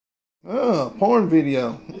Oh, porn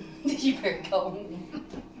video. You better go.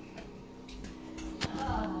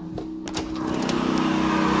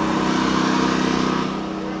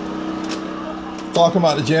 Talking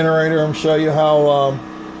about the generator, I'm gonna show you how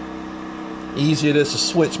easy it is to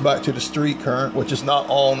switch back to the street current, which is not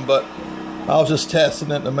on, but I was just testing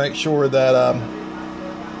it to make sure that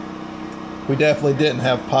we definitely didn't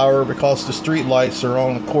have power, because the street lights are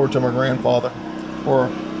on according to my grandfather, or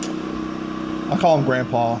I call him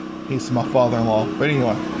Grandpa. He's my father-in-law. But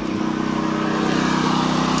anyway.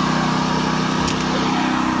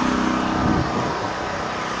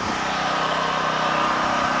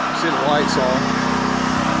 See the lights on.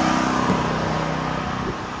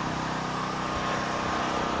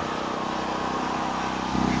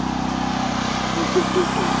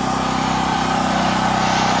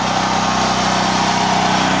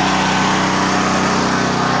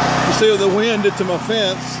 You see what the wind did to my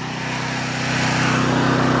fence.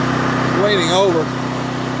 Waiting over.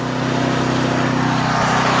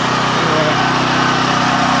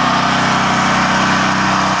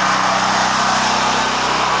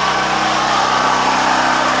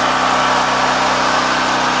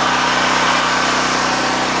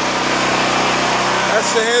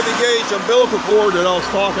 That's the heavy gauge umbilical cord that I was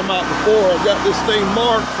talking about before. I've got this thing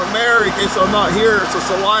marked from there in case I'm not here. It's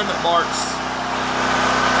just alignment marks.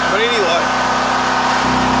 But anyway.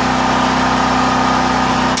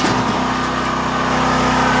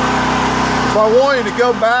 If I wanted to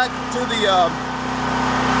go back to the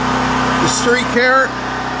street current,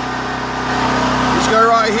 just go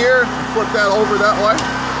right here, flip that over that way.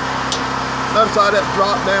 Notice how that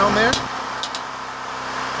dropped down there.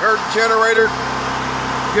 Heard the generator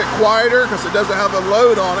get quieter because it doesn't have a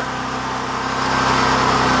load on it.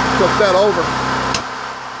 Flip that over.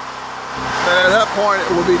 And at that point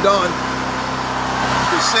it will be done.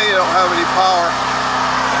 You see it don't have any power.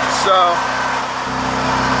 So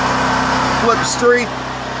flip the street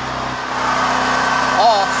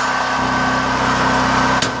off.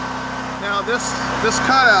 Now this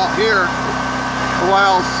cutout here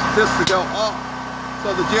allows this to go up so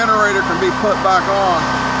the generator can be put back on.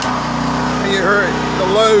 And you heard the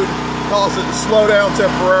load cause it to slow down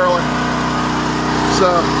temporarily. So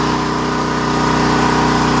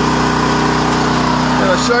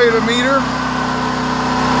I'll show you the meter.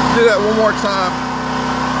 Do that one more time.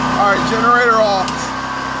 Alright, generator off.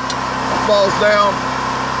 Falls down,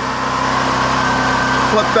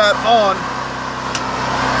 flip that on,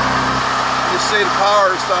 you see the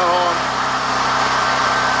power is not on.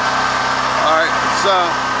 Alright, so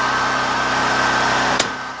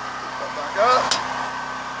put that back up,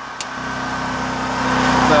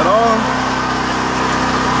 put that on.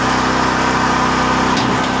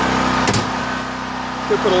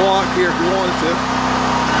 Could put a lock here if you wanted to.